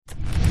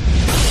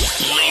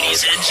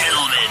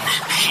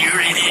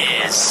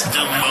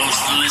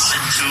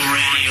go-to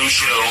radio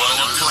show on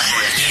the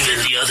planet. Even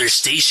the other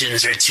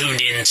stations are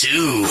tuned in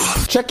too.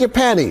 Check your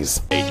panties.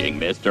 Paging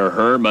Mr.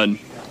 Herman.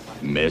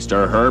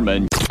 Mr.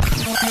 Herman.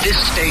 This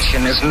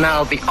station is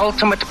now the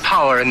ultimate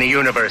power in the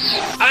universe.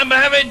 I'm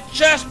having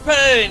chest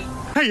pain.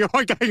 So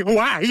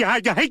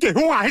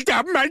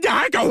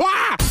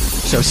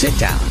sit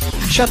down,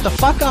 shut the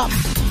fuck up,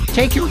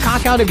 take your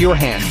cock out of your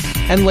hand,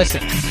 and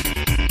listen.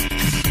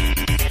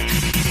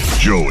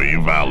 Joey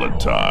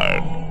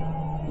Valentine.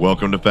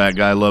 Welcome to Fat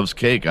Guy Loves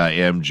Cake. I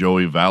am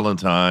Joey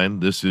Valentine.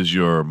 This is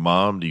your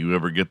Mom, Do You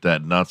Ever Get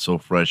That Not So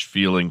Fresh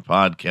Feeling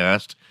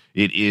podcast.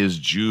 It is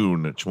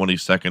June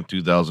 22nd,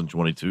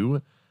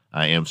 2022.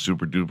 I am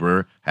super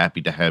duper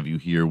happy to have you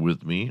here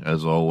with me,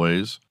 as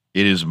always.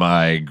 It is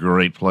my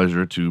great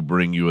pleasure to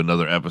bring you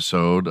another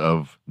episode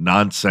of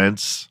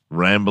nonsense,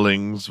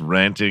 ramblings,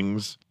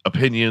 rantings,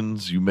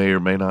 opinions you may or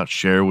may not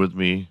share with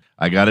me.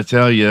 I gotta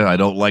tell you, I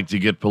don't like to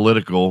get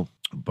political,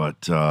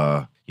 but,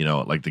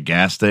 like the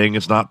gas thing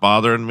is not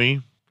bothering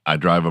me. I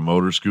drive a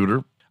motor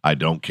scooter. I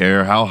don't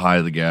care how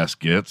high the gas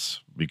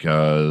gets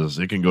because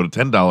it can go to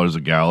 $10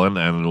 a gallon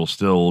and it'll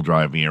still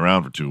drive me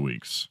around for 2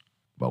 weeks.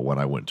 But when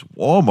I went to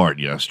Walmart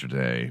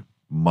yesterday,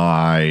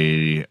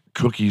 my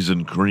cookies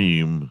and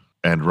cream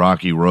and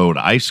Rocky Road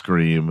ice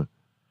cream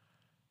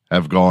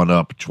have gone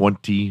up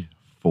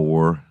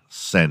 24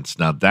 cents.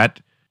 Now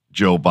that,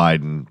 Joe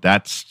Biden,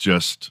 that's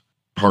just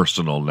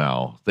personal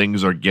now.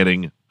 Things are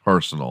getting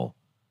personal.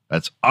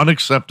 That's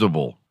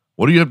unacceptable.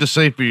 What do you have to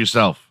say for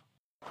yourself?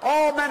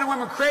 All men and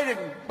women created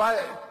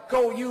by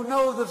you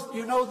know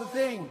the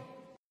thing.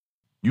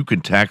 You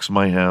can tax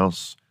my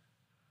house,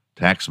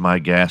 tax my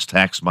gas,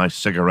 tax my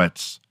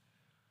cigarettes.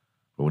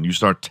 But when you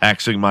start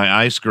taxing my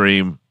ice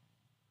cream,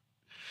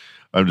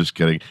 I'm just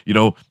kidding.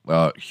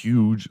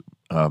 Huge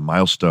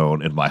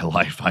milestone in my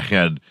life.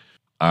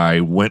 I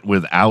went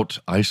without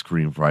ice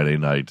cream Friday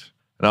night.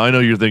 Now, I know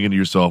you're thinking to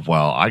yourself,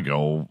 well, I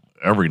go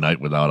every night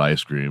without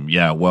ice cream.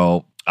 Yeah,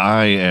 well,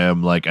 I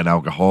am like an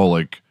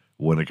alcoholic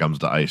when it comes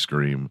to ice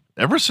cream.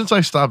 Ever since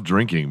I stopped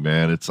drinking,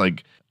 man, it's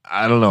like,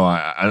 I don't know.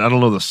 I don't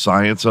know the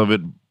science of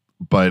it,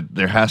 but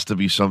there has to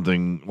be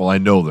something. Well, I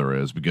know there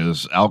is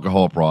because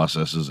alcohol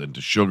processes into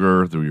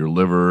sugar through your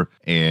liver,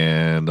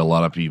 and a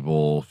lot of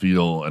people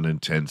feel an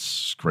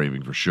intense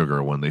craving for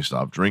sugar when they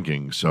stop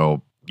drinking.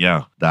 So,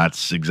 yeah,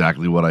 that's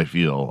exactly what I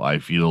feel. I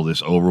feel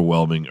this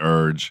overwhelming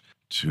urge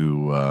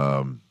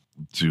to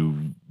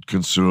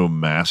consume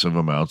massive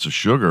amounts of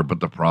sugar. But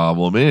the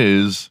problem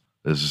is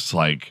it's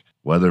like,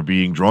 whether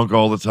being drunk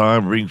all the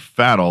time or being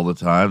fat all the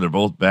time, they're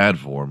both bad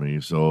for me.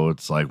 So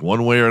it's like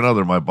one way or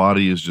another, my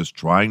body is just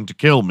trying to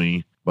kill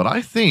me. But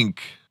I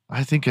think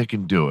I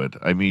can do it.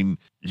 I mean,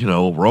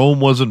 Rome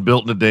wasn't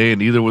built in a day, and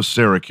neither was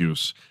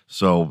Syracuse.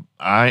 So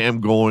I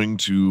am going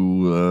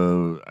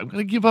to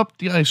give up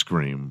the ice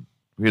cream.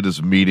 We had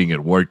this meeting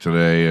at work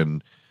today,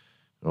 and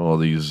all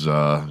these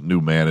new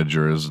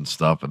managers and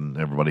stuff, and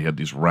everybody had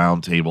these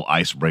round table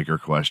icebreaker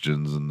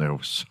questions, and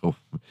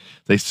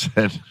they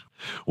said,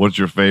 what's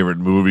your favorite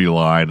movie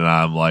line? And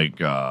I'm like,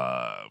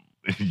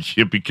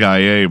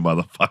 yippee-ki-yay,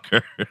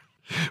 motherfucker.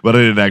 But I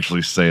didn't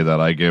actually say that.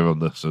 I gave them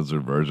the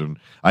censored version.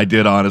 I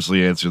did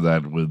honestly answer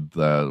that with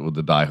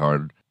the Die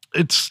Hard.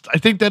 I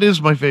think that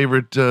is my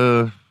favorite.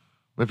 My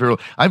favorite.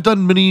 I've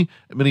done many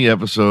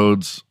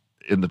episodes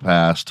in the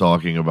past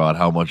talking about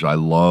how much I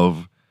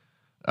love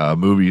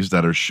movies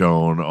that are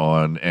shown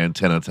on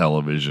antenna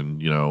television,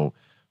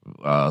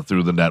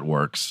 through the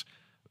networks.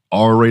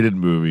 R-rated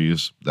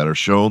movies that are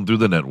shown through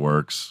the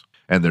networks,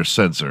 and they're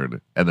censored,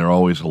 and they're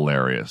always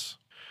hilarious.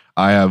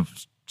 I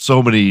have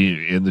so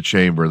many in the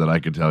chamber that I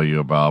could tell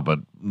you about, but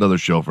another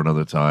show for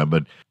another time.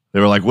 But they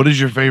were like, what is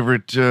your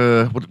favorite,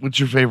 what's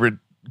your favorite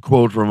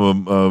quote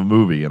from a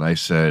movie? And I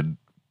said,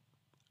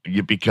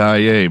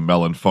 yippee-ki-yay,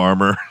 Melon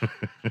Farmer.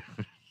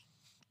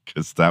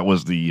 Because that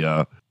was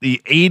the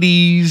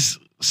 80s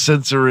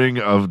censoring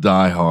of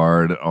Die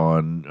Hard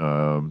on,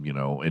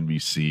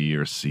 NBC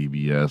or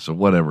CBS or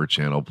whatever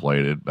channel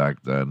played it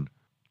back then,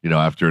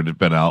 after it had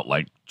been out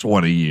like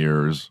 20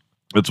 years.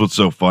 That's what's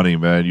so funny,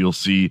 man. You'll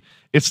see,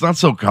 it's not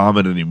so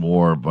common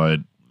anymore, but,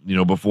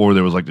 before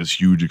there was like this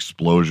huge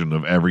explosion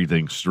of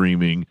everything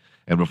streaming,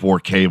 and before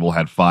cable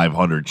had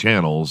 500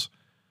 channels,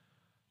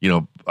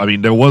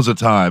 there was a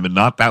time, and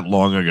not that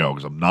long ago,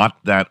 because I'm not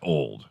that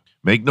old.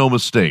 Make no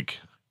mistake.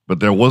 But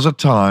there was a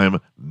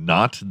time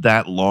not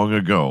that long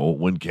ago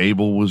when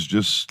cable was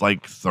just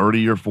like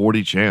 30 or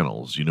 40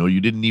 channels.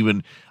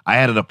 I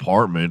had an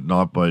apartment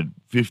not but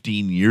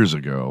 15 years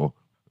ago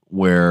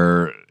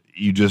where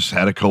you just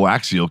had a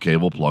coaxial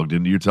cable plugged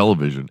into your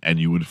television and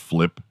you would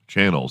flip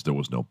channels. There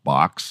was no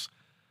box.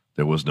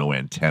 There was no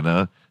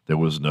antenna. There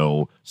was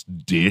no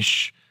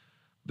dish.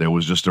 There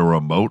was just a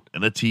remote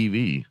and a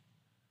TV.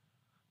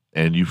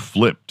 And you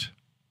flipped.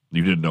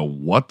 You didn't know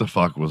what the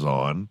fuck was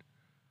on.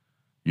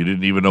 You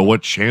didn't even know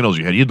what channels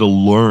you had. You had to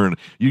learn.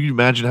 You can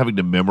imagine having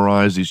to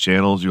memorize these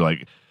channels. You're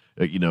like,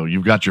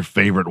 you've got your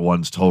favorite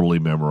ones totally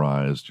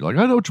memorized. You're like,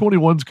 I know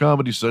 21's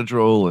Comedy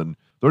Central and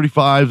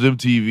 35's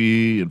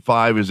MTV and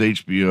 5 is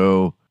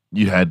HBO.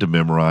 You had to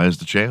memorize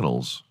the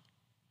channels.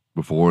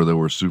 before there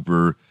were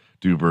super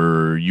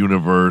duper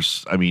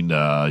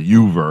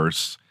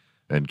Uverse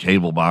and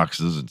cable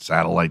boxes and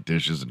satellite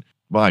dishes. And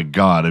my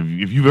God,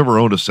 if you've ever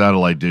owned a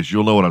satellite dish,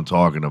 you'll know what I'm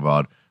talking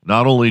about.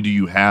 Not only do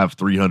you have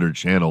 300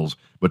 channels,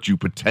 but you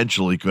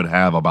potentially could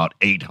have about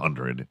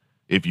 800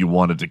 if you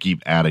wanted to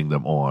keep adding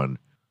them on.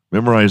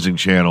 Memorizing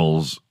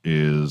channels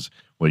is,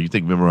 well, you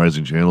think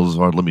memorizing channels is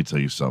hard? Let me tell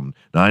you something.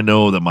 Now, I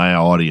know that my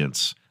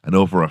audience, I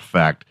know for a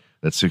fact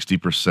that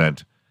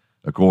 60%,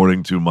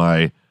 according to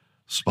my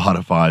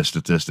Spotify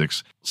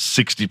statistics,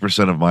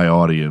 60% of my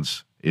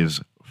audience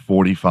is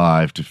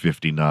 45 to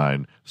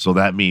 59. So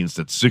that means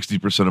that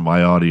 60% of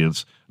my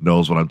audience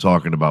knows what I'm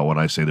talking about when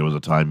I say there was a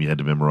time you had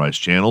to memorize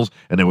channels,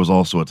 and there was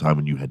also a time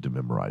when you had to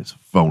memorize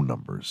phone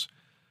numbers.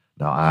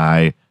 Now,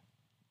 I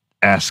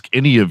ask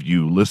any of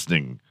you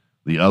listening,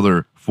 the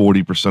other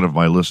 40% of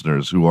my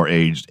listeners who are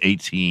aged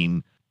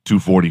 18 to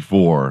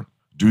 44,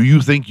 do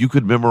you think you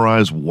could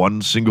memorize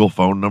one single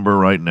phone number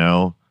right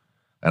now?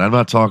 And I'm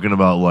not talking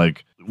about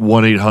like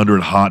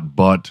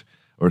 1-800-HOT-BUTT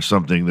or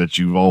something that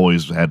you've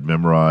always had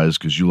memorized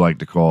because you like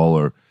to call,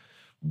 or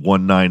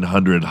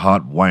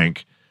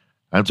 1-900-HOT-WANK.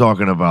 I'm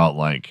talking about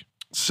like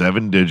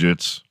 7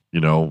 digits,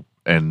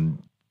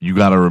 and you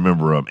got to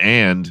remember them.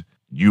 And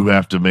you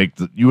have to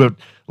imagine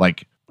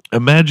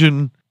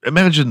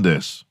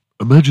this.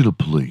 Imagine a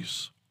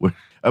place.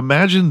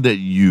 Imagine that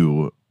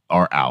you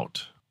are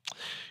out.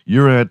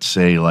 You're at,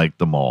 say, like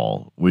the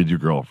mall with your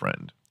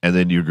girlfriend, and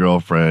then your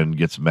girlfriend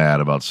gets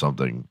mad about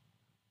something,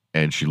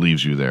 and she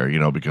leaves you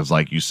there, because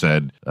like you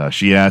said,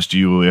 she asked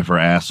you if her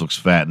ass looks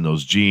fat in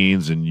those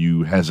jeans, and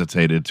you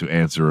hesitated to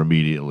answer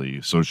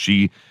immediately. So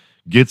she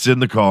gets in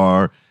the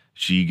car,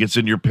 she gets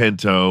in your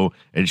Pinto,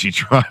 and she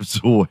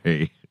drives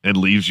away and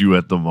leaves you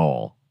at the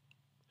mall.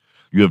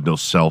 You have no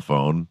cell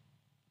phone.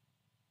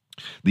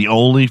 The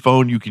only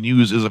phone you can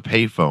use is a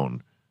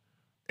payphone.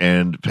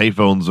 And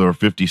payphones are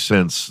 50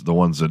 cents, the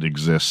ones that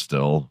exist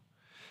still.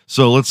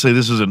 So let's say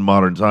this is in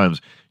modern times.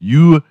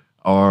 You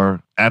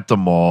are at the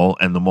mall,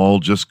 and the mall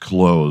just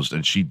closed,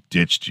 and she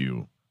ditched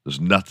you. There's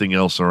nothing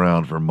else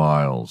around for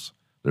miles.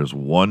 There's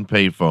one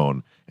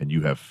payphone, and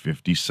you have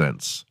 50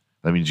 cents.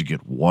 That means you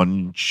get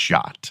one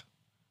shot.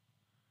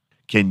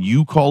 Can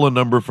you call a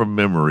number from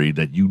memory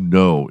that you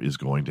know is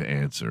going to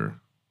answer?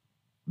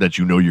 That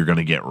you know you're going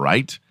to get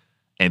right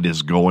and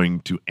is going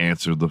to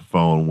answer the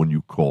phone when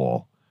you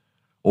call?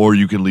 Or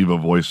you can leave a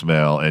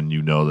voicemail and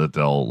you know that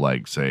they'll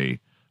like say,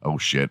 oh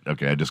shit,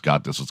 okay, I just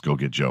got this. Let's go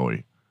get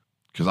Joey.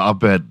 Because I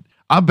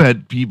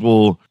bet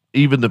people,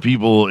 even the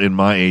people in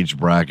my age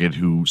bracket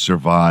who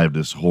survived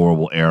this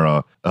horrible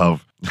era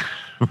of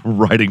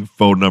writing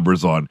phone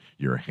numbers on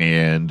your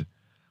hand,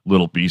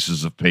 little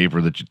pieces of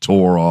paper that you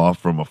tore off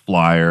from a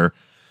flyer,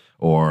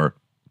 or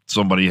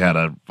somebody had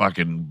a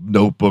fucking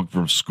notebook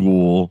from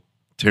school,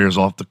 tears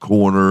off the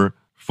corner,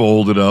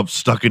 folded up,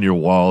 stuck in your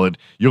wallet.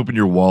 You open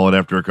your wallet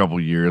after a couple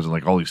of years and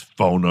like all these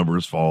phone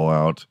numbers fall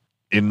out.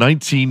 In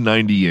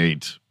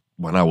 1998,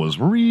 when I was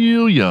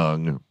real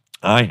young,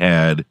 I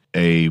had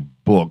a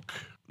book,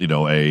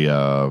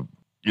 a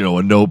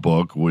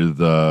notebook with,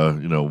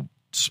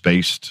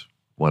 spaced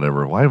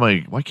whatever. Why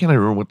can't I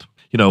remember what,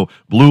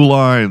 blue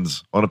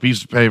lines on a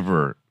piece of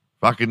paper,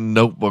 fucking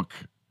notebook.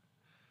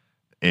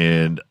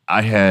 And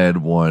I had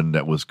one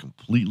that was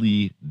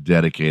completely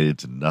dedicated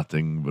to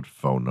nothing but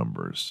phone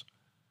numbers.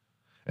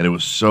 And it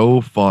was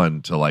so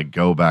fun to like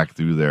go back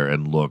through there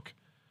and look,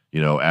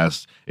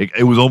 as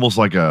it was almost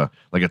like a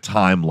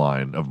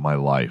timeline of my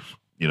life,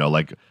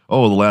 like,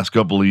 oh, the last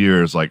couple of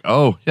years, like,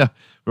 oh yeah,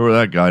 remember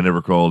that guy,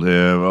 never called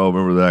him. Oh,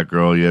 remember that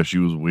girl? Yeah, she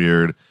was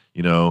weird,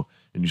 and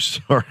you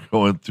start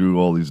going through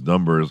all these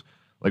numbers.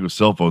 Like with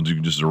cell phones, you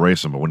can just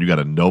erase them. But when you got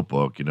a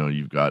notebook,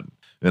 you've got,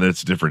 and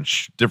it's different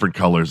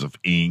colors of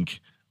ink,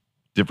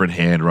 different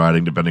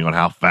handwriting, depending on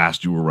how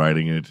fast you were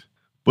writing it.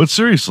 But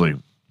seriously,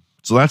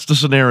 so that's the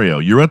scenario.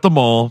 You're at the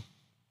mall.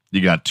 You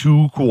got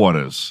 2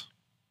 quarters.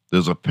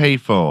 There's a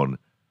payphone.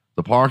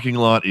 The parking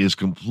lot is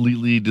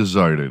completely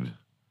deserted.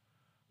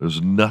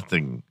 There's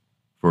nothing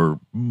for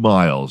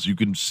miles. You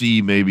can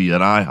see maybe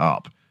an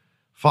IHOP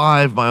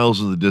 5 miles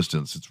in the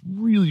distance. It's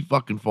really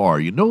fucking far.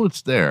 You know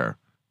it's there.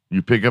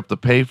 You pick up the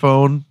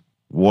payphone,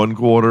 1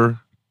 quarter,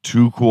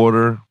 2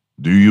 quarter.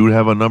 Do you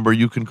have a number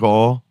you can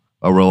call?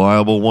 A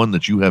reliable one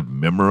that you have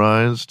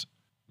memorized?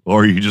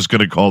 Or are you just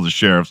going to call the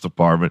sheriff's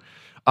department?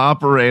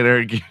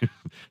 Operator, do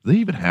they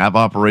even have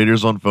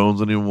operators on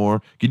phones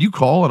anymore? Can you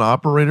call an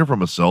operator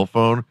from a cell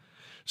phone?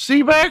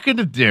 See, back in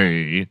the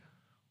day,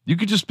 you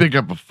could just pick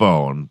up a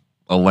phone,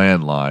 a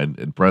landline,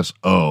 and press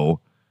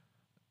O,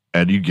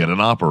 and you get an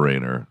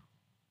operator.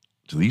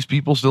 Do these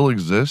people still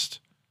exist?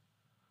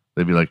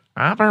 They'd be like,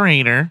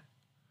 operator.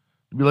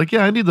 They'd be like,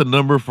 yeah, I need the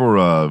number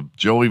for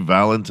Joey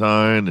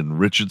Valentine and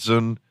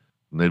Richardson.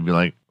 And they'd be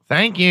like,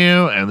 thank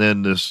you. And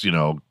then this,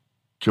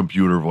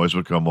 computer voice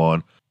would come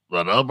on.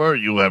 The number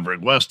you have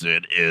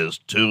requested is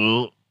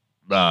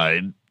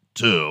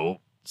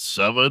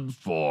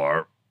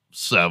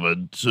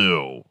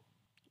 2927472.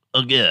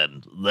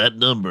 Again, that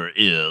number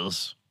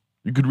is...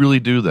 You could really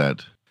do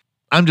that.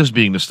 I'm just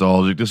being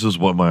nostalgic. This is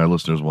what my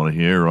listeners want to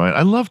hear, right?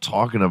 I love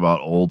talking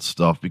about old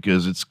stuff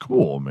because it's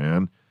cool,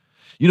 man.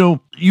 You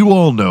know, you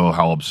all know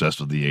how obsessed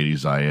with the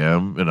 80s I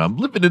am, and I'm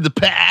living in the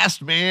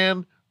past,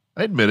 man.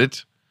 I admit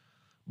it.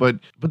 But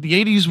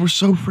the 80s were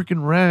so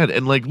freaking rad.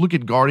 And, like, look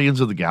at Guardians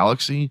of the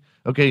Galaxy.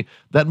 Okay,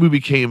 that movie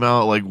came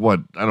out, like,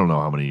 what? I don't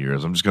know how many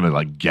years. I'm just going to,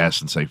 like,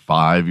 guess and say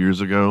 5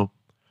 years ago.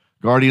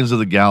 Guardians of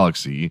the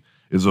Galaxy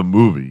is a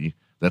movie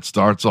that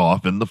starts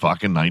off in the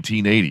fucking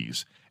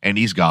 1980s. And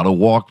he's got a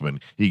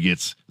Walkman. He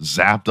gets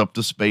zapped up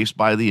to space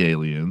by the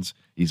aliens.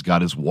 He's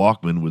got his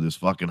Walkman with his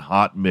fucking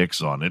hot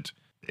mix on it.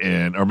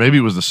 Or maybe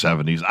it was the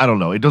 70s. I don't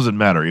know. It doesn't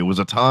matter. It was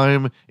a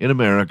time in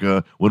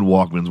America when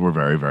Walkmans were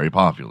very, very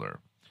popular.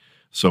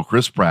 So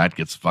Chris Pratt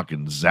gets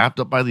fucking zapped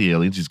up by the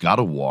aliens. He's got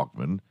a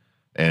Walkman,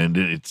 and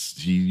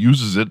he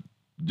uses it,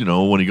 you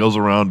know, when he goes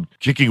around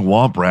kicking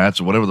womp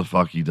rats or whatever the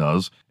fuck he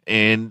does.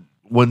 And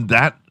when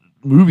that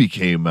movie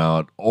came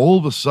out, all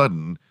of a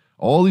sudden,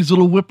 all these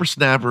little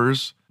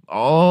whippersnappers,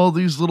 all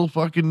these little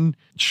fucking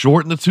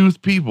short in the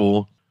tooth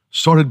people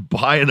started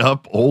buying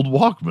up old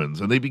Walkmans,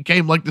 and they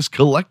became like this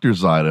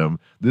collector's item.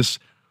 This,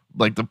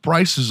 like, the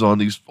prices on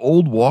these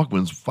old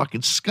Walkmans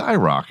fucking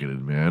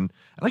skyrocketed, man.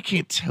 And I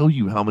can't tell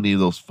you how many of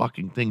those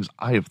fucking things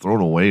I have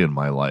thrown away in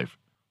my life.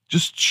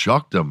 Just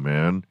chucked them,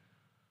 man.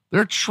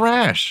 They're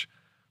trash.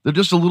 They're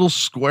just a little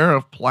square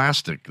of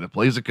plastic that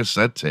plays a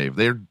cassette tape.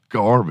 They're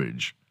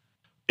garbage.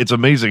 It's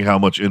amazing how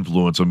much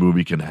influence a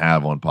movie can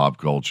have on pop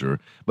culture.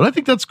 But I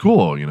think that's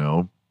cool, you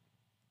know.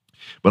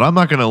 But I'm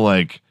not going to,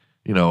 like,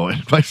 you know,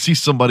 if I see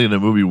somebody in a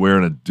movie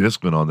wearing a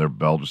Discman on their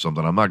belt or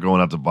something, I'm not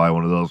going out to buy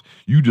one of those.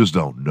 You just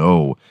don't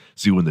know.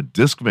 See, when the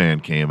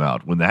Discman came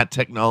out, when that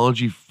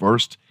technology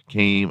first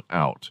came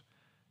out,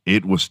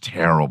 it was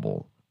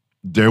terrible.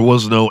 There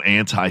was no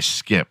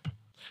anti-skip.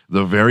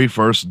 The very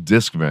first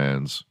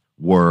Discmans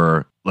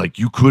were like,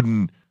 you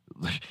couldn't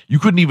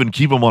even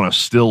keep them on a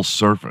still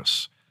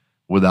surface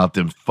without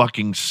them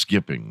fucking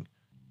skipping.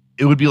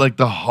 It would be like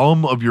the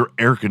hum of your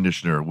air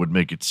conditioner would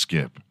make it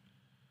skip.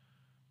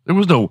 There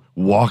was no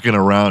walking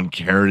around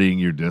carrying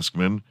your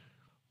Discman.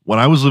 When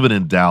I was living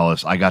in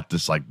Dallas, I got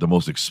this, like, the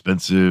most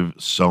expensive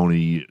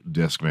Sony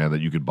Discman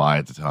that you could buy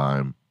at the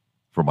time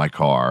for my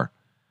car.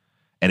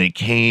 And it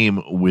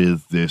came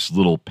with this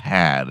little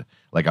pad,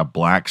 like a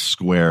black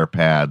square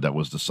pad that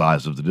was the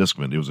size of the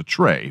Discman. It was a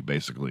tray,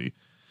 basically,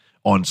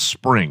 on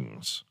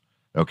springs.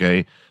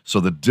 Okay? So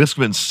the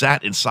Discman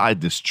sat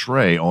inside this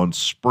tray on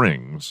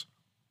springs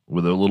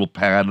with a little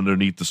pad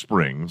underneath the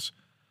springs.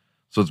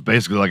 So it's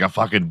basically like a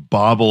fucking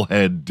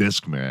bobblehead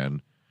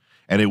Discman.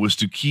 And it was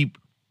to keep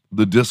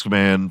the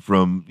Discman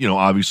from, you know,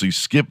 obviously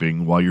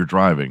skipping while you're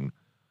driving.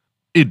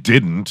 It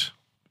didn't.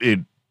 It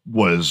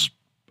was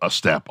a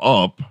step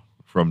up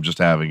from just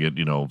having it,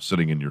 you know,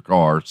 sitting in your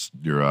car,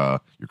 your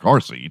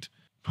car seat.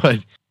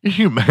 But can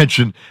you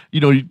imagine, you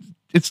know,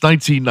 it's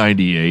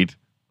 1998.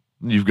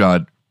 You've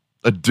got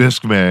a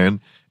Discman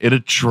in a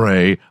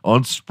tray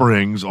on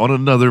springs on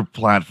another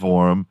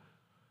platform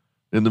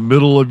in the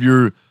middle of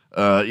your,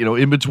 you know,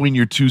 in between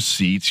your two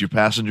seats, your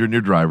passenger and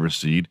your driver's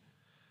seat,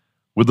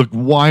 with a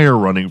wire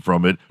running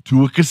from it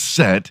to a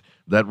cassette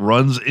that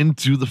runs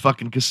into the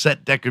fucking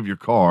cassette deck of your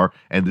car.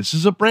 And this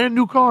is a brand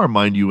new car,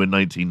 mind you, in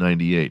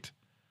 1998.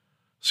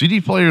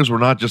 CD players were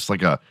not just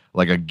like a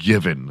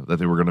given that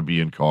they were going to be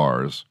in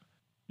cars.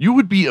 You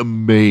would be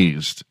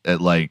amazed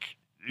at, like,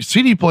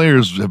 CD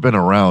players have been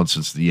around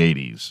since the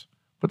 80s,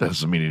 but that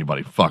doesn't mean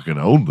anybody fucking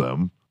owned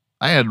them.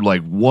 I had,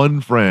 like, one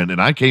friend, and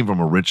I came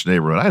from a rich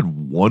neighborhood. I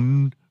had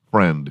one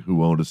friend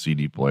who owned a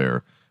CD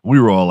player. We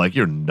were all like,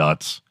 you're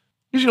nuts.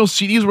 Because, you know,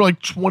 CDs were like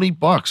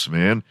 $20,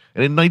 man.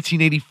 And in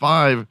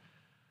 1985,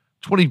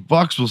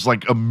 $20 was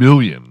like $1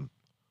 million.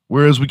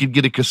 Whereas we could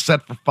get a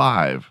cassette for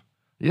 $5.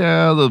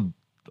 Yeah, the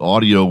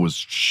audio was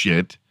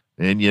shit.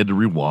 And you had to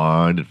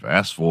rewind and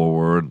fast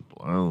forward.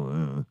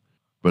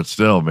 But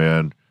still,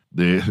 man,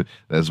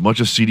 as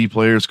much as CD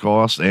players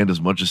cost and as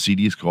much as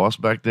CDs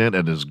cost back then,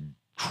 and as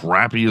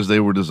crappy as they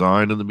were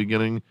designed in the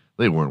beginning,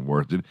 they weren't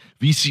worth it.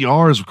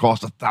 VCRs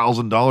cost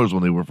 $1,000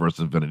 when they were first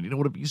invented. You know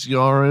what a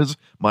VCR is?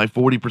 My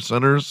 40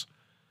 percenters,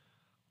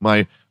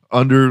 my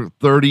under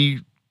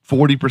 30,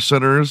 40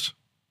 percenters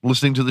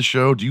listening to the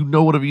show. Do you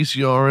know what a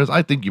VCR is?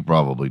 I think you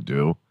probably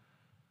do.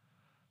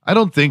 I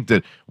don't think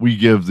that we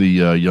give the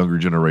younger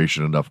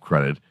generation enough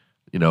credit.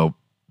 You know,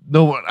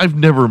 no, I've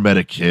never met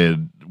a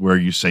kid where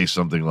you say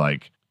something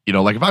like, you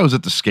know, like if I was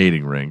at the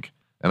skating rink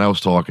and I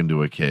was talking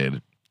to a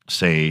kid,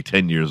 say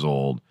 10 years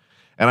old,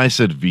 and I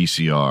said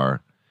VCR,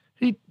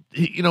 he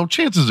you know,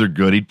 chances are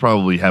good he'd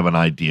probably have an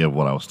idea of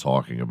what I was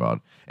talking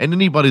about. And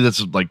anybody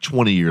that's like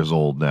 20 years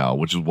old now,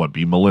 which is what,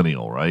 be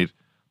millennial, right?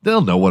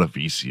 They'll know what a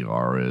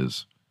VCR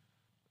is.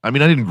 I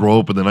mean, I didn't grow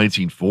up in the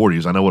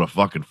 1940s. I know what a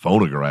fucking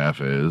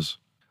phonograph is.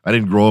 I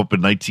didn't grow up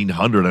in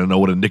 1900. I know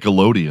what a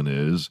Nickelodeon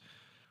is.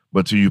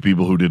 But to you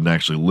people who didn't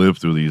actually live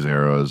through these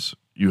eras,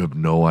 you have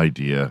no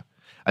idea.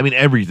 I mean,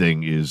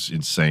 everything is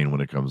insane when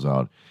it comes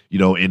out. You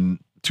know, in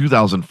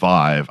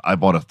 2005, I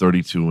bought a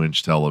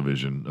 32-inch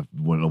television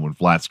when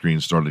flat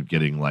screens started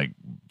getting like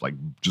like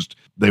just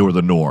they were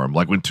the norm.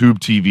 Like when tube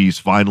TVs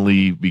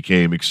finally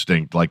became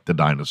extinct, like the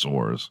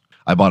dinosaurs.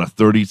 I bought a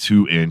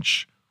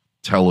 32-inch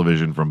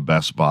television from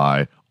Best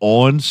Buy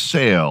on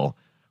sale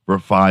for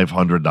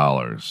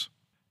 $500.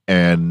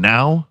 And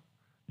now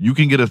you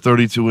can get a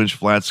 32-inch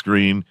flat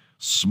screen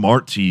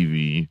smart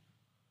TV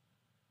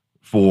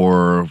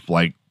for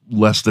like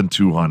less than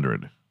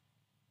 $200.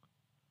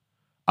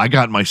 I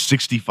got my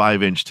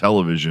 65-inch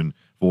television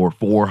for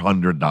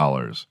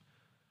 $400.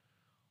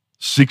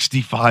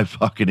 65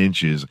 fucking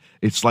inches.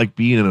 It's like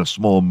being in a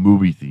small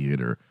movie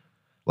theater.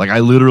 Like I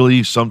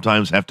literally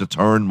sometimes have to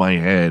turn my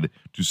head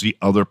to see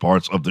other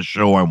parts of the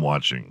show I'm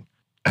watching.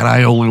 And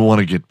I only want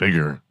to get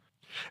bigger.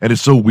 And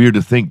it's so weird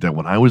to think that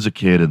when I was a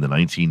kid in the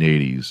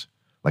 1980s,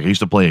 like I used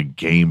to play a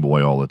Game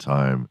Boy all the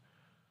time.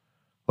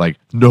 Like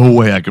no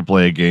way I could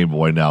play a Game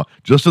Boy now.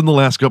 Just in the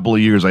last couple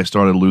of years, I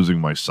started losing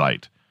my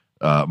sight.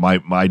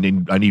 I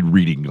need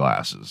reading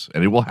glasses,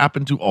 and it will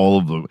happen to all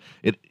of them.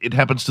 It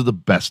happens to the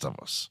best of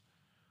us.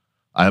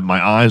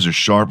 My eyes are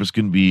sharp as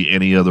can be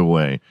any other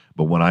way,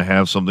 but when I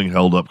have something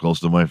held up close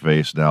to my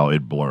face now,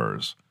 it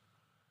blurs.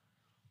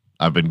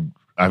 I've been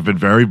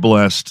very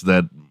blessed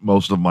that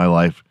most of my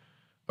life,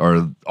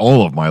 or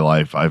all of my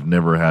life, I've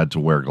never had to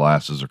wear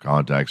glasses or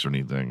contacts or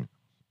anything.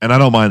 And I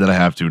don't mind that I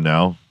have to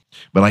now,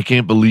 but I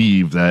can't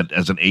believe that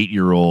as an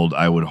 8-year-old,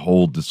 I would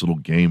hold this little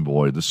Game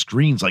Boy. The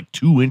screen's like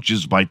 2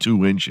 inches by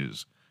 2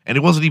 inches, and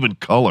it wasn't even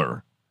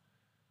color.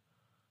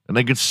 And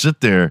I could sit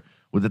there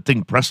with the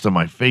thing pressed on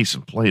my face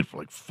and play it for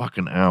like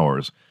fucking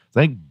hours.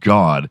 Thank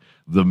God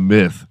the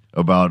myth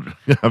about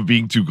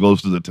being too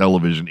close to the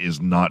television is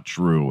not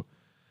true,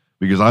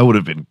 because I would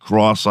have been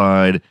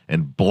cross-eyed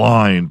and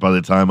blind by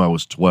the time I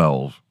was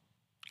 12.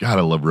 God,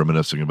 I love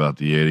reminiscing about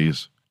the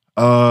 80s.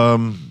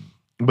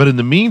 But in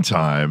the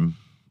meantime,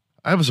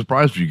 I have a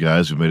surprise for you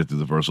guys who made it through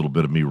the first little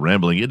bit of me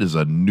rambling. It is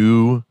a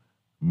new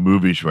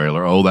movie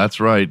trailer. Oh,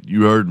 that's right.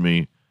 You heard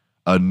me.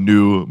 A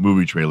new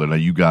movie trailer. Now,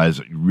 you guys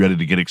ready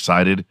to get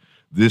excited?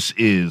 This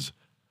is,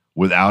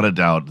 without a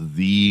doubt,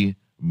 the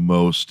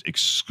most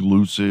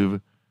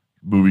exclusive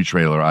movie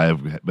trailer I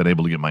have been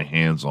able to get my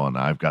hands on.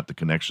 I've got the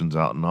connections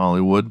out in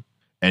Hollywood.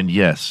 And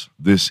yes,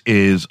 this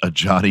is a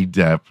Johnny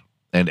Depp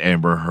and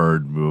Amber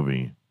Heard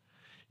movie.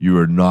 You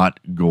are not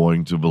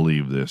going to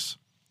believe this.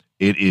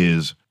 It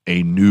is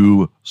a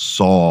new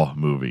Saw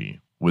movie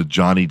with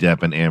Johnny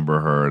Depp and Amber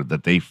Heard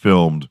that they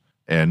filmed,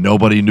 and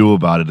nobody knew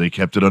about it. They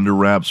kept it under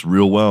wraps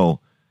real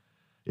well.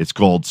 It's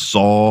called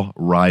Saw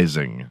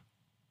Rising.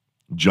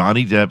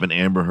 Johnny Depp and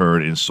Amber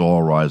Heard in Saw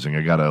Rising.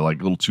 I got a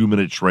little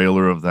 2-minute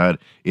trailer of that.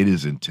 It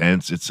is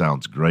intense. It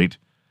sounds great.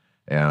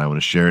 And I want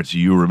to share it to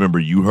you. Remember,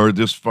 you heard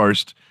this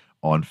first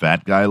on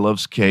Fat Guy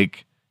Loves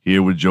Cake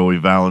here with Joey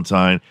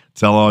Valentine.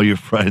 Tell all your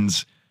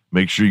friends.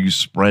 Make sure you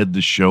spread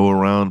the show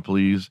around,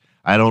 please.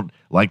 I don't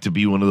like to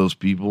be one of those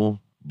people,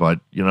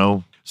 but, you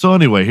know. So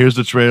anyway, here's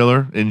the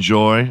trailer.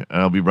 Enjoy, and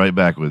I'll be right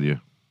back with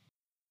you.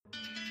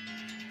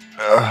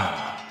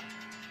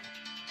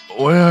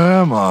 Where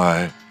am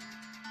I?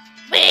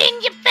 We're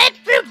in your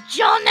bedroom,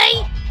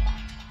 Johnny.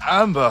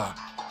 Amber,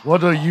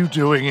 what are you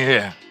doing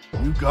here?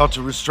 You got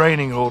a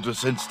restraining order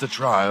since the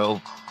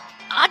trial.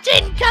 I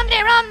didn't come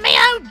here on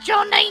my own,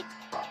 Johnny.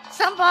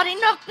 Somebody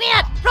knocked me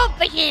out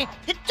proper here.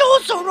 The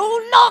doors are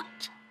all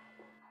locked.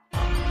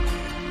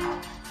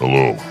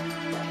 Hello.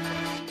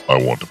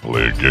 I want to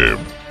play a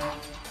game.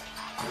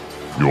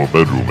 Your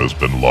bedroom has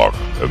been locked,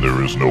 and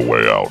there is no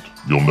way out.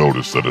 You'll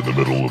notice that in the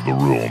middle of the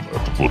room,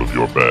 at the foot of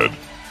your bed,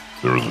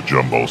 there is a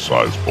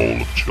jumbo-sized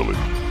bowl of chili.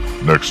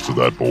 Next to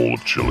that bowl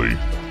of chili,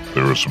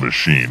 there is a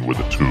machine with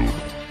a tube.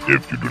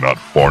 If you do not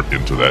fart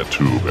into that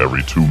tube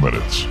every 2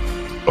 minutes,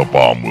 a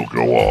bomb will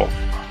go off.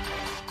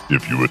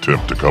 If you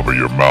attempt to cover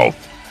your mouth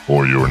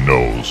or your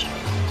nose,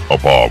 a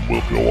bomb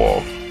will go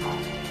off.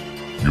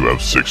 You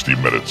have 60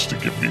 minutes to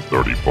give me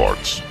 30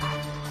 farts.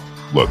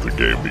 Let the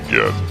game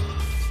begin.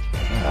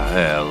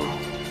 Hell.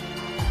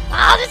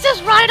 Oh, this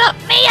is right up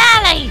me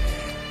alley.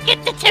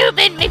 Get the tube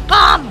in me,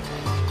 bomb.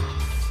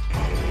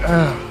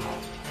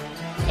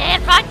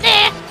 Stand right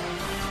there.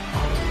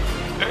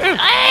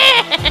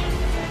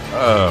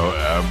 Oh,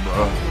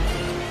 Amber.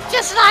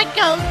 Just like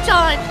old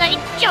times, eh,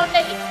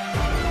 Johnny?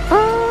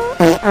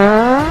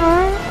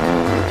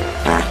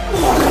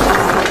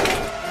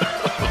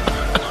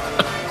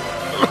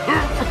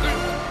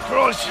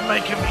 Christ, you're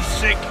making me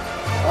sick.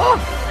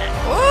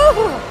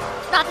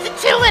 Not the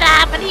two and I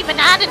haven't even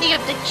had any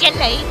of the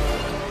chili.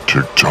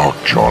 Tick-tock,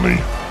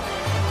 Johnny.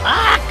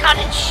 I got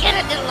it shit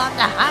a little on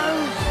the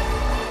hose.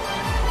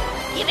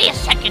 Give me a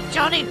second,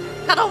 Johnny.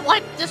 Gotta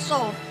wipe this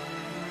off.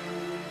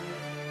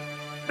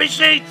 My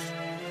sheets!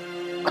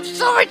 I'm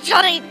sorry,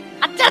 Johnny.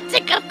 I don't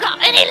think I've got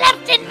any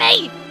left in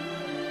me.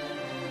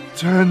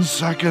 10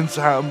 seconds,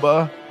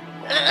 Amber.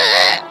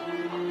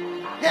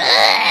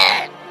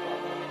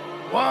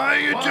 Why are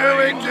you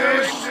doing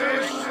this?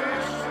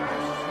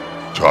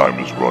 Time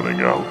is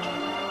running out.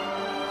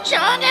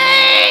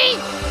 Johnny!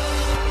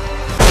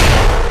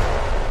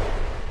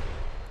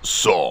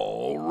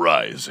 Saw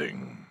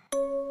Rising.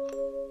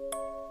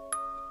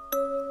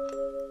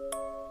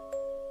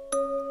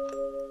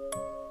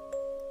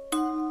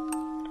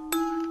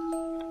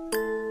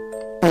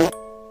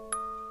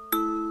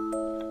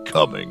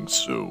 Coming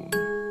soon.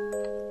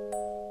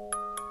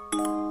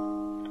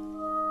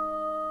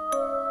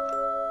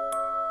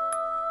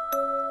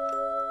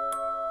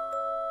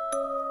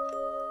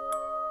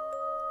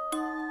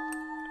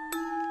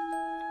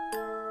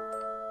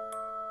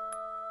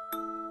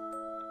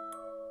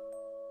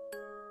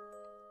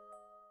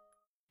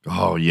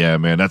 Oh, yeah,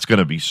 man. That's going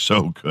to be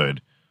so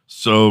good.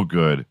 So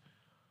good.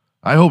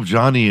 I hope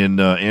Johnny and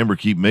Amber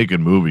keep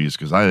making movies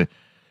because I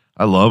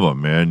love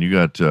them, man. You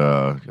got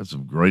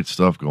some great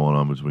stuff going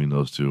on between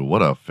those two.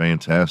 What a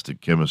fantastic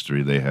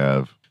chemistry they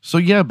have. So,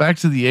 yeah, back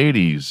to the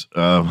 80s.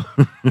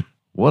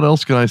 What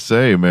else can I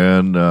say,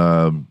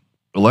 man?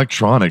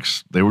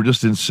 Electronics, they were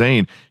just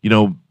insane. You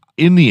know,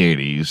 in the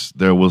 80s,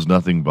 there was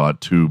nothing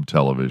but tube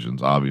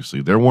televisions,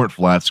 obviously. There weren't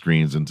flat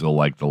screens until,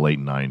 like, the late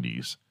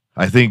 90s.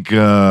 I think,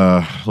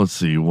 let's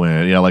see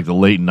when. Yeah, like the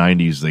late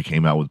 90s, they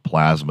came out with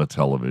plasma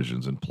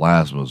televisions, and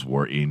plasmas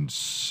were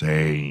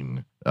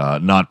insane.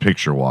 Not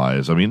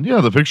picture-wise. I mean,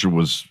 yeah, the picture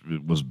was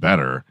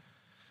better,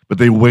 but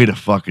they weighed a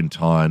fucking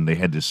ton. They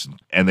had this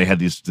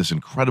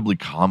incredibly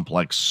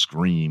complex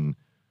screen.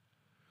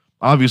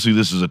 Obviously,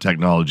 this is a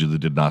technology that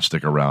did not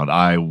stick around.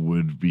 I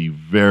would be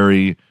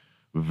very,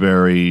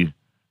 very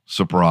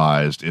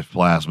surprised if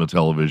plasma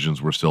televisions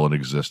were still in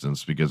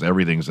existence because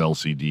everything's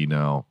LCD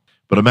now.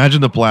 But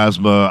imagine the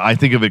plasma. I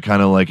think of it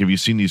kind of like, have you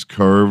seen these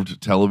curved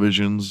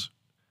televisions?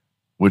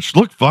 Which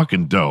look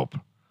fucking dope.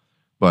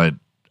 But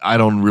I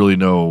don't really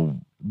know.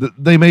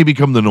 They may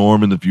become the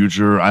norm in the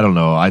future. I don't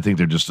know. I think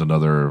they're just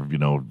another,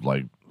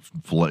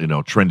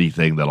 trendy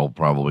thing that'll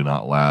probably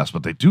not last.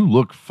 But they do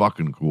look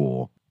fucking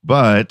cool.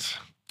 But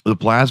the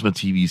plasma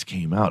TVs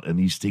came out, and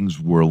these things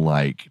were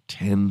like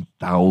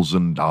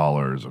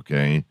 $10,000,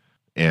 okay?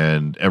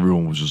 And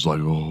everyone was just like,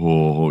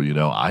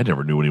 I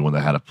never knew anyone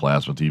that had a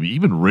plasma TV.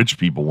 Even rich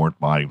people weren't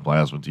buying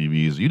plasma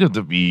TVs. You'd have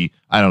to be,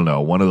 I don't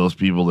know, one of those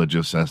people that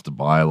just has to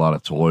buy a lot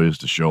of toys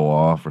to show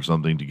off or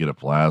something to get a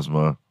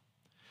plasma.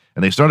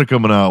 And they started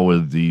coming out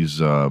with these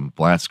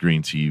flat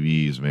screen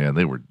TVs, man.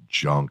 They were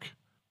junk.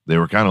 They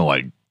were kind of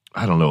like,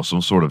 I don't know,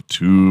 some sort of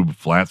tube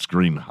flat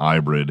screen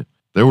hybrid.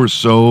 There were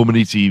so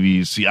many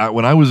TVs. See,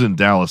 when I was in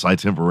Dallas, I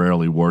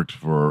temporarily worked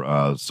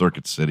for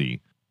Circuit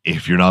City.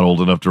 If you're not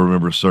old enough to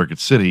remember Circuit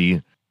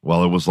City,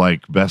 well, it was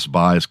like Best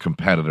Buy's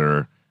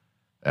competitor,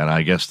 and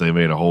I guess they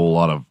made a whole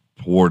lot of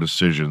poor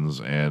decisions,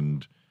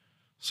 and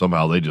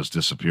somehow they just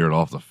disappeared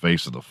off the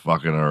face of the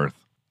fucking earth.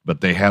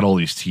 But they had all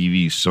these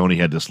TVs. Sony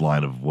had this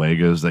line of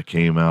Vegas that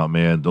came out,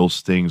 man.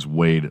 Those things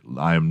weighed,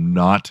 I am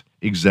not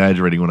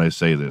exaggerating when I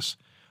say this,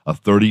 a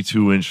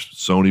 32-inch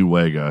Sony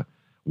Vega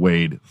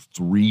weighed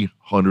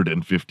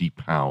 350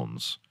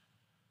 pounds.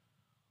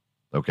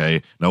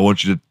 Okay? Now I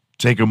want you to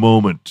take a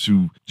moment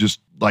to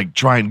just like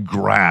try and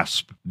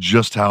grasp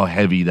just how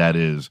heavy that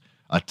is.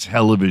 A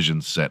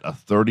television set, a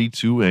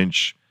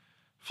 32-inch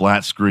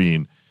flat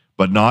screen,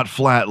 but not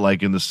flat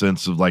like in the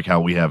sense of like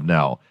how we have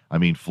now. I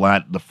mean,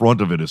 flat, the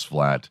front of it is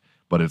flat,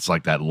 but it's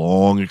like that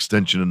long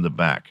extension in the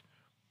back.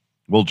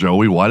 Well,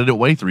 Joey, why did it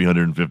weigh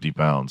 350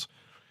 pounds?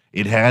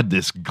 It had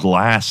this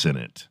glass in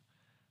it.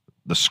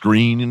 The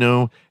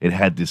screen, it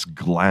had this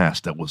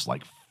glass that was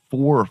like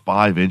 4 or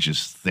 5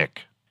 inches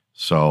thick.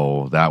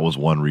 So that was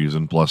one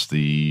reason, plus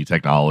the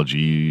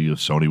technology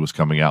Sony was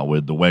coming out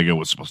with. The Vega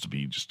was supposed to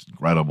be just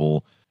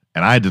incredible.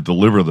 And I had to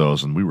deliver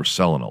those, and we were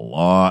selling a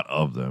lot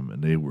of them,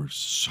 and they were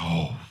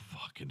so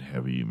fucking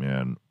heavy,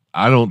 man.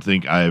 I don't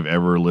think I've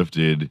ever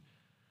lifted...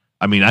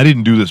 I mean, I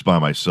didn't do this by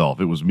myself.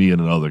 It was me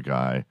and another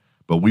guy.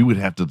 But we would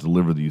have to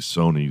deliver these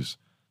Sonys,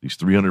 these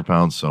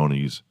 300-pound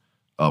Sonys,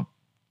 up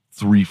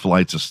 3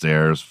 flights of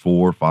stairs,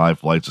 4 or 5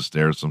 flights of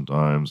stairs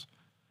sometimes.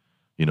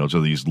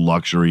 To these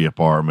luxury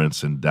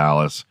apartments in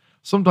Dallas.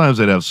 Sometimes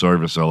they'd have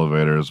service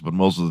elevators, but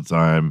most of the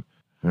time,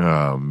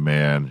 oh,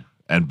 man.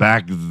 And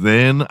back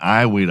then,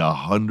 I weighed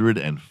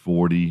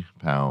 140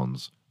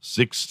 pounds.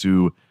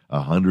 6'2",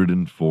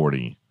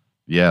 140.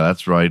 Yeah,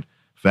 that's right.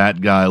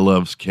 Fat guy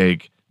loves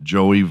cake.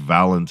 Joey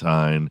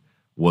Valentine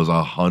was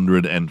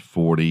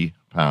 140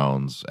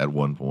 pounds at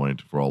one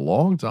point. For a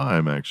long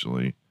time,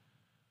 actually.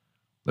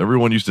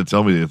 Everyone used to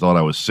tell me they thought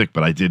I was sick,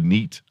 but I didn't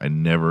eat. I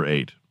never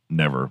ate.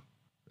 Never.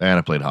 And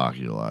I played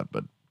hockey a lot,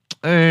 but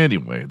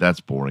anyway,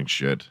 that's boring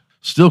shit.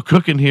 Still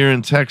cooking here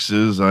in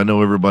Texas. I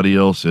know everybody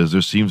else is.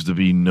 There seems to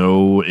be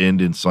no end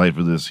in sight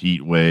for this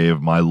heat wave.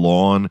 My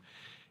lawn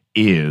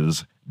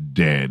is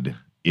dead.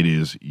 It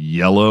is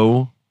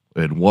yellow.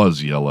 It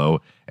was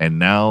yellow, and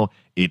now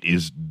it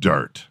is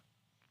dirt.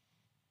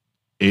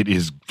 It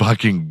is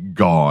fucking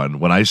gone.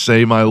 When I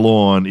say my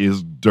lawn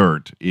is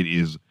dirt, it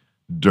is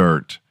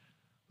dirt.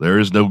 There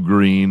is no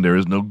green. There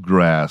is no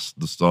grass.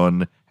 The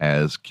sun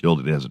has killed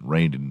it. It hasn't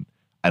rained in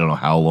I don't know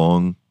how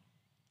long.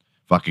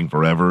 Fucking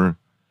forever.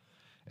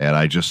 And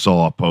I just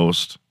saw a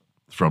post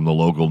from the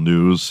local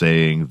news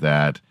saying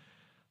that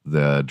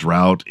the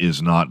drought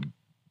is not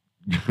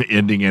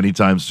ending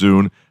anytime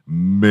soon.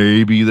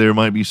 Maybe there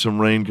might be some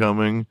rain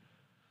coming.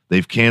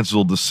 They've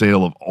canceled the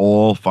sale of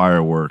all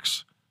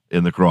fireworks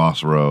in the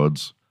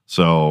crossroads.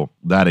 So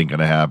that ain't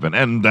going to happen.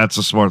 And that's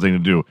a smart thing to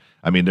do.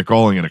 I mean, they're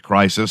calling it a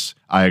crisis.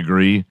 I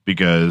agree,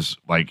 because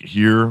like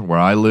here where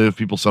I live,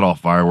 people set off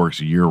fireworks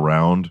year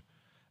round,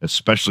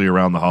 especially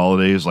around the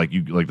holidays. Like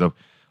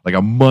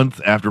a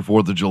month after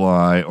 4th of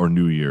July or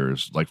New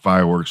Year's, like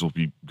fireworks will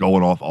be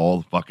going off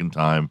all the fucking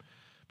time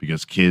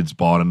because kids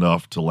bought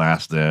enough to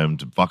last them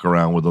to fuck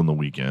around with on the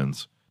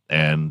weekends.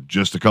 And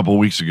just a couple of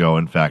weeks ago,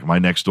 in fact, my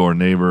next door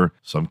neighbor,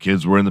 some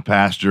kids were in the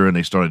pasture and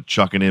they started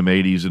chucking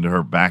M80s into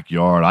her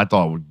backyard. I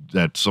thought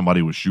that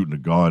somebody was shooting a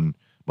gun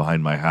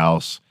behind my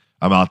house.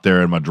 I'm out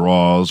there in my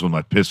drawers with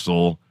my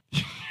pistol,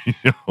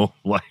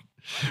 like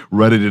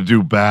ready to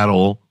do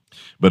battle.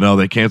 But no,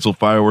 they canceled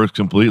fireworks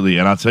completely.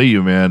 And I'll tell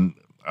you, man,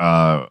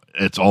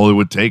 it's all it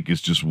would take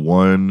is just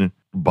one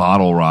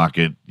bottle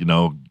rocket,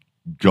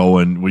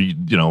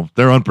 going.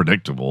 They're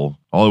unpredictable.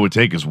 All it would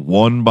take is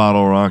one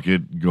bottle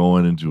rocket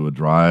going into a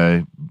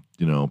dry,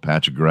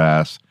 patch of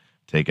grass,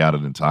 take out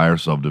an entire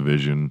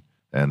subdivision,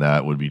 and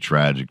that would be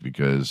tragic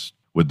because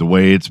with the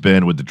way it's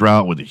been, with the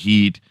drought, with the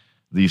heat,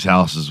 these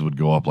houses would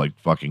go up like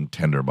fucking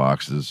tender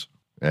boxes.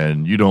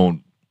 And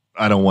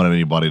I don't want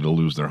anybody to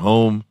lose their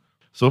home.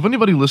 So if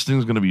anybody listening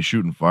is going to be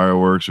shooting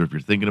fireworks, or if you're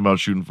thinking about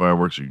shooting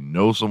fireworks, or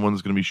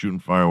someone's going to be shooting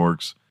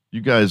fireworks,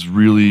 you guys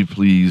really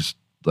please,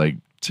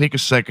 take a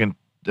second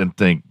and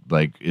think,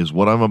 is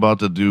what I'm about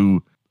to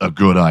do a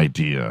good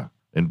idea?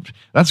 And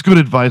that's good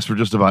advice for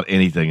just about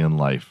anything in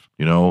life.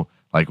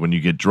 Like when you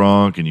get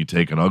drunk and you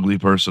take an ugly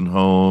person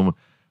home,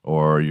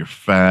 or you're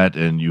fat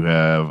and you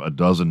have a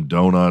dozen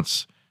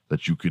donuts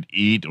that you could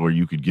eat or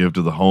you could give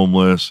to the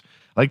homeless.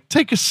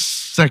 Take a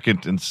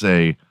second and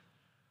say,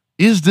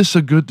 is this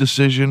a good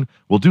decision?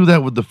 We'll do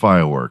that with the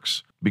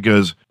fireworks,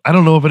 because I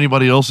don't know if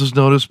anybody else has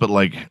noticed, but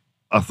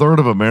a third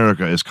of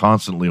America is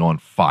constantly on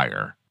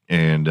fire.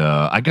 And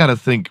I got to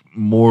think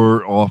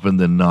more often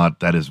than not,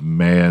 that is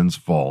man's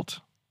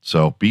fault.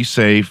 So be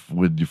safe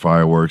with your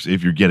fireworks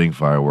if you're getting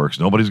fireworks.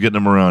 Nobody's getting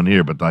them around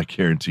here, but I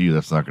guarantee you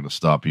that's not going to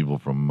stop people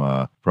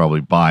from probably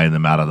buying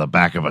them out of the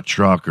back of a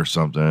truck or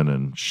something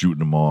and shooting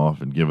them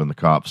off and giving the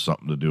cops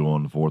something to do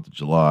on the 4th of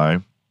July.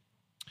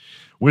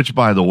 Which,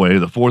 by the way,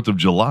 the 4th of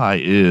July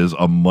is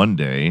a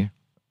Monday,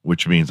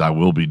 which means I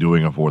will be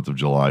doing a 4th of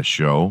July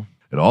show.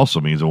 It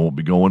also means I won't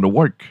be going to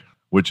work,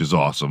 which is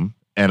awesome.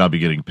 And I'll be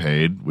getting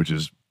paid, which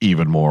is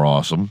even more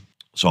awesome.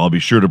 So I'll be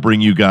sure to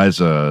bring you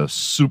guys a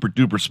super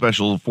duper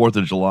special 4th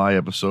of July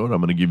episode. I'm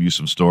going to give you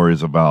some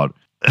stories about,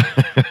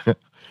 I'm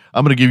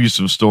going to give you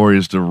some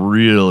stories to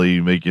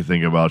really make you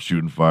think about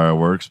shooting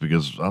fireworks,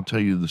 because I'll tell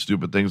you the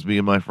stupid things me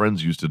and my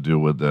friends used to do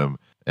with them.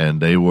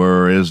 And they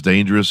were as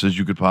dangerous as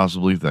you could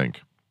possibly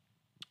think.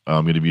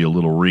 I'm going to be a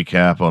little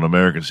recap on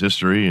America's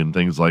history and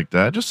things like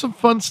that. Just some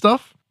fun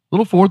stuff.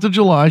 Little 4th of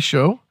July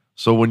show.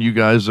 So when you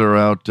guys are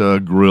out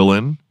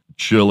grilling,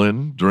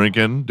 chilling,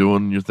 drinking,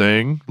 doing your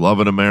thing,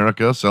 loving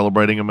America,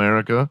 celebrating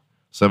America,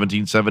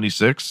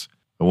 1776.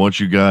 I want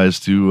you guys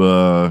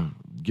to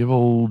give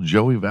old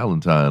Joey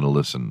Valentine a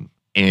listen.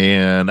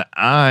 And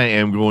I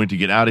am going to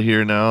get out of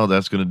here now.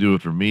 That's going to do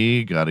it for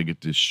me. Got to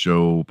get this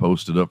show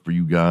posted up for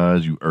you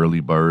guys, you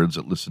early birds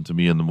that listen to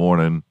me in the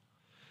morning.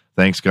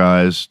 Thanks,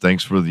 guys.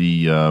 Thanks for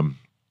the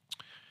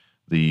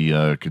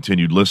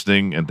continued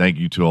listening, and thank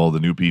you to all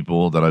the new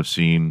people that I've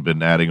seen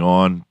been adding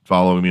on,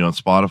 following me on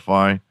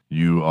Spotify.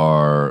 You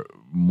are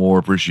more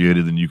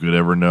appreciated than you could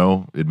ever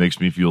know. It makes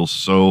me feel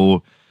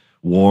so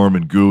warm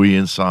and gooey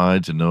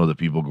inside to know that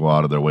people go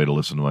out of their way to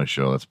listen to my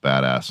show. That's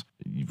badass.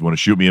 If you want to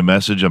shoot me a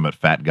message, I'm at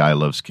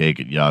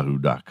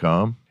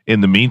fatguylovescake@yahoo.com.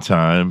 In the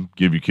meantime,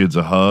 give your kids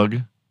a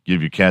hug, give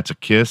your cats a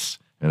kiss,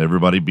 and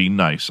everybody be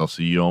nice. I'll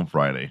see you on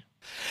Friday.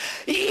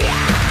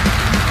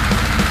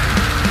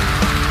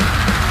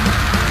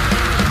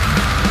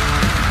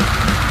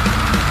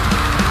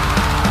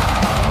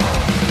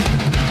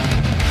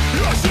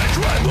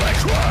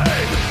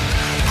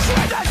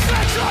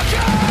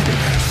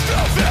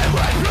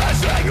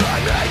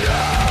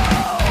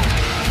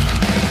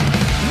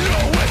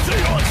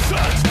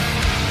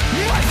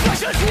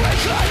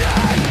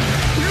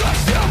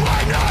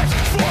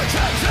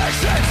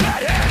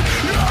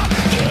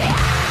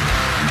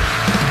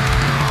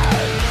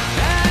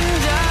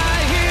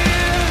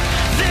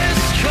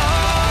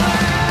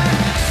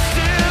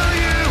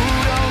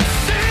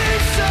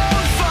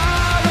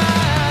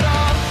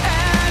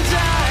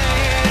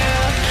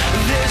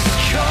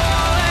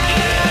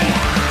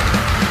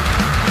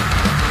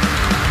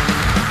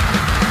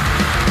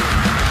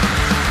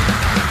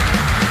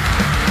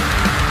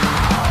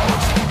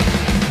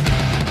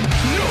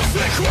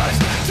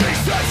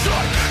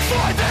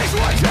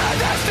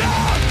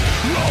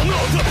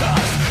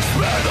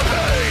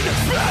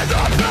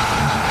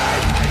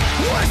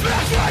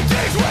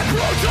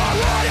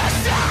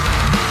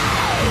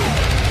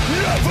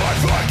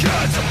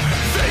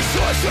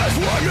 Just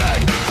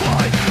wondering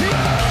why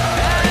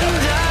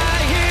and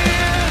I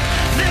hear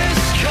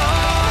this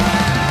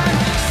calling.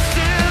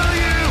 Still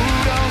you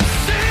don't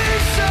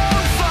seem so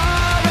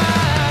far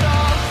at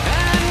all.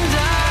 And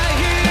I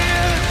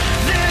hear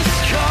this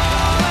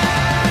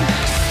calling.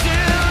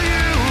 Still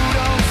you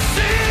don't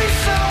seem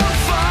so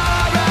far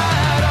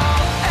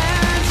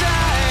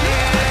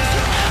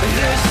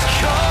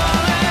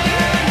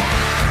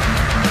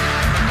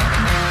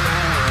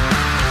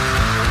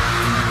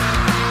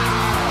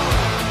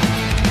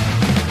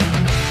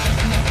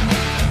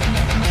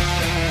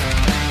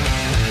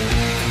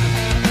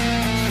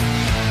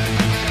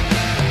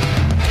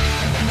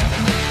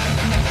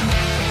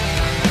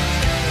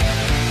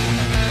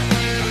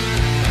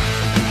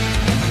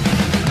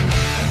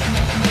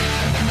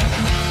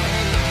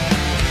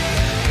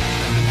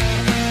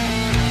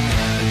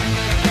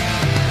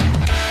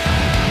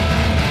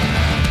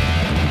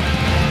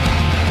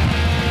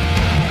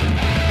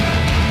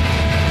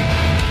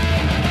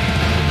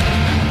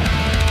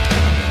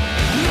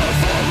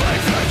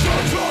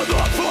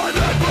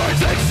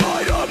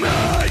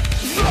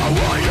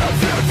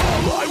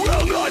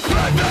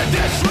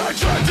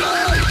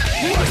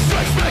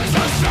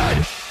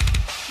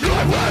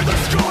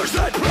destroy